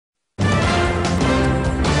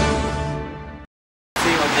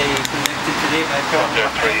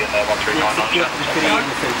103 and 139 on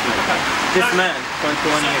This man,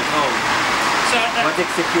 21 years old, was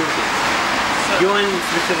executed. You and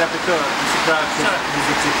Mr. Rapporteur described his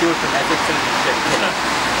execution as extradition.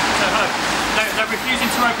 So, hello. They're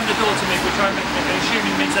refusing to open the door to me, which I'm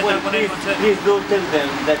assuming means they don't want anyone to... Please do tell them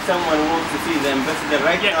that someone wants to see the ambassador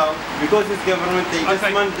right now, because his government, they just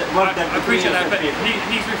murdered I appreciate that, but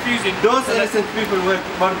he's refusing... Those innocent people were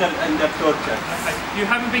murdered under torture. Okay. You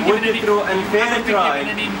haven't been given any... through unfair trial,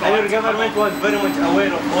 and your government was very much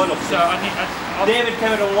aware of all of this. So David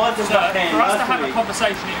Cameron was in Bahrain. For us to have a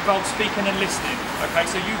conversation, it involves speaking and listening. Okay,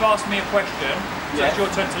 so you've asked me a question, so it's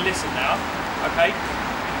your turn to listen now. Okay.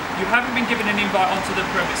 You haven't been given an invite onto the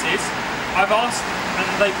premises. I've asked and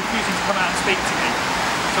they're refusing to come out and speak to me.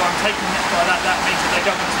 So I'm taking that that means that they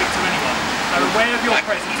don't want to speak to anyone. They're aware of your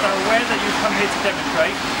presence, they're aware that you've come here to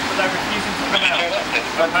demonstrate, but they're refusing to come out.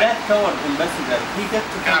 But that third ambassador, he got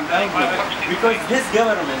to come down here because his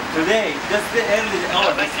government today, just the early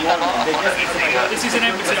hour this morning, they just... This is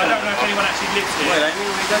an embassy, I don't know if anyone actually lives here. Well, I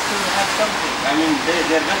mean, we got to have something. I mean,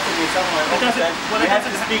 there got to be someone that we have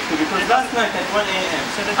to speak to, because last night at 1 a.m.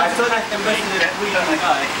 I saw that ambassador tweeting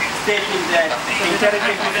guy stating that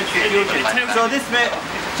encouraging execution. So this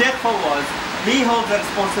Sheikh Fawaz, he holds the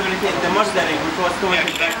responsibility of the murdering which was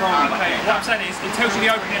committed back home. Okay, what I'm saying is, until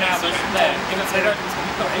the opening hours there, you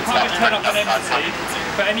can't just turn up an embassy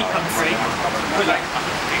for any country.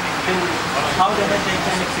 How the heck they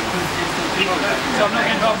can execute innocent people? So I'm not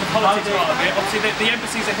getting involved in the politics part of it. Obviously, the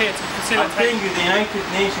embassies are here to facilitate. I'm telling you, the United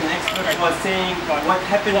Nations expert was saying what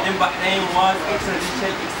happened in Bahrain was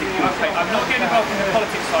extrajudicial execution. Okay, I'm not getting involved in the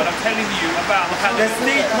politics side. I'm telling you about how the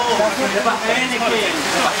state holds the Bahraini king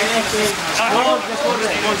holds the full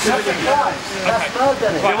responsibility.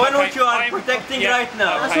 The one which you are protecting right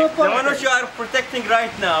now, the one which you are protecting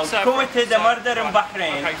right now, committed a murder in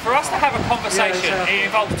Bahrain. Okay, for us to have a conversation, it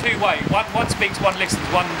involves two ways. One speaks, one listens,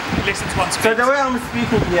 one speaks. So the way I'm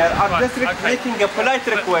speaking here, I'm just making a polite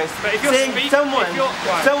request, saying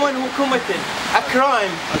someone who committed a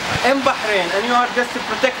crime in Bahrain, and you are just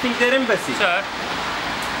protecting their embassy. Sir,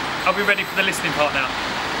 I'll be ready for the listening part now.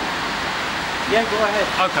 Yeah, go ahead.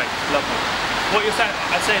 Okay, lovely. What you're saying,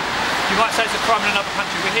 I said, you might say it's a crime in another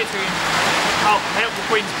country. We're here to help the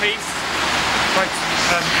Queen's peace,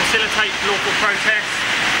 facilitate lawful protests,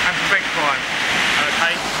 and prevent crime.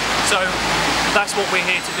 Okay, so that's what we're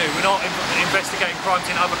here to do. We're not investigating crimes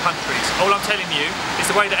in other countries. All I'm telling you is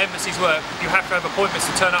the way that embassies work. You have to have appointments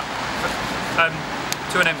to turn up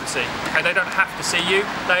to an embassy. Okay, they don't have to see you.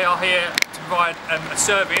 They are here to provide a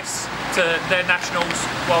service to their nationals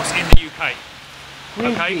whilst in the UK.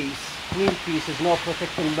 Queen Peace is not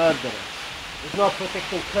protecting murderers. It's not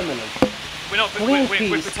protecting criminals.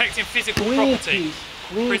 We're protecting physical property.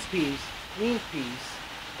 Queen Peace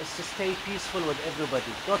is to stay peaceful with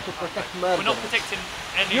everybody, not to protect murderers. We're not protecting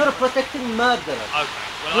any... You're protecting murderers. Okay.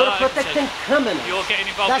 Well, you're protecting criminals. You're getting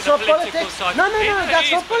involved that's in the political side. No,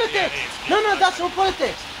 that's not politics. No, that's not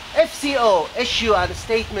politics. FCO issue a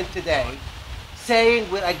statement today saying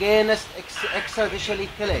we're against extrajudicially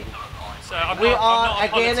killing. So I'm we not, are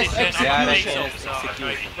I'm not against execution.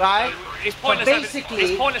 Right? It's pointless having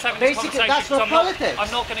this conversation. That's not politics.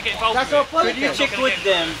 I'm not going to get involved with it. Could you check with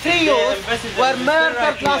them? 3 youths were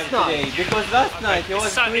murdered last night. Because last night he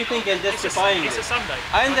was tweeting and justifying it. It's a Sunday.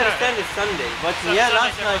 I understand it's Sunday, but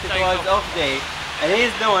last night it was off day. And he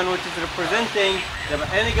is the one which is representing the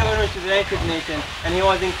Bahraini government to the United Nations, and he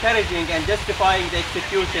was encouraging and justifying the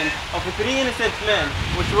execution of 3 innocent men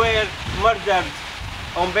which were murdered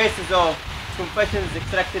on basis of confessions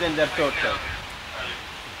extracted in their torture.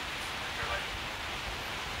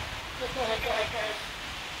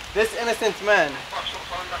 This innocent man,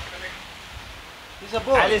 he's a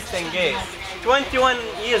boy. Ali Stengay, 21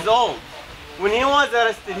 years old. When he was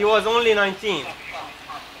arrested, he was only 19.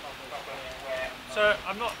 So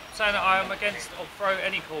I'm not saying that I am against or pro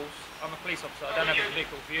any calls. I'm a police officer. I don't have a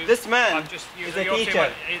political view. This man is a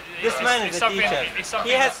teacher. This man is a teacher.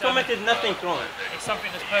 He has committed nothing wrong. It's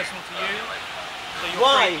something that's personal to you. So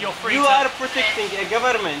you're free you are protecting a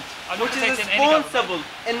government which is responsible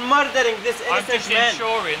in murdering this innocent man. I'm just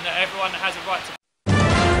ensuring that everyone has a right to